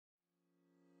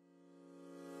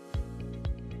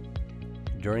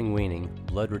During weaning,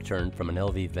 blood return from an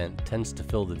LV vent tends to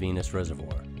fill the venous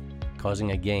reservoir,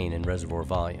 causing a gain in reservoir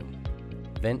volume.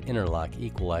 Vent Interlock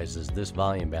equalizes this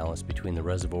volume balance between the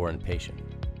reservoir and patient.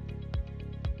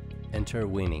 Enter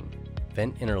weaning.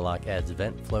 Vent Interlock adds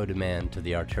vent flow demand to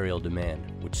the arterial demand,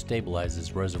 which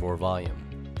stabilizes reservoir volume.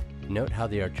 Note how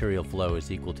the arterial flow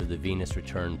is equal to the venous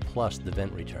return plus the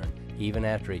vent return, even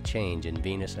after a change in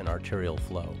venous and arterial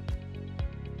flow.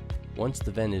 Once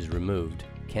the vent is removed,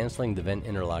 canceling the Vent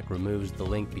Interlock removes the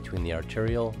link between the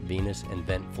arterial, venous, and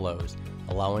vent flows,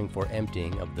 allowing for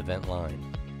emptying of the vent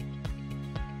line.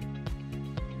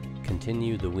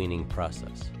 Continue the weaning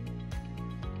process.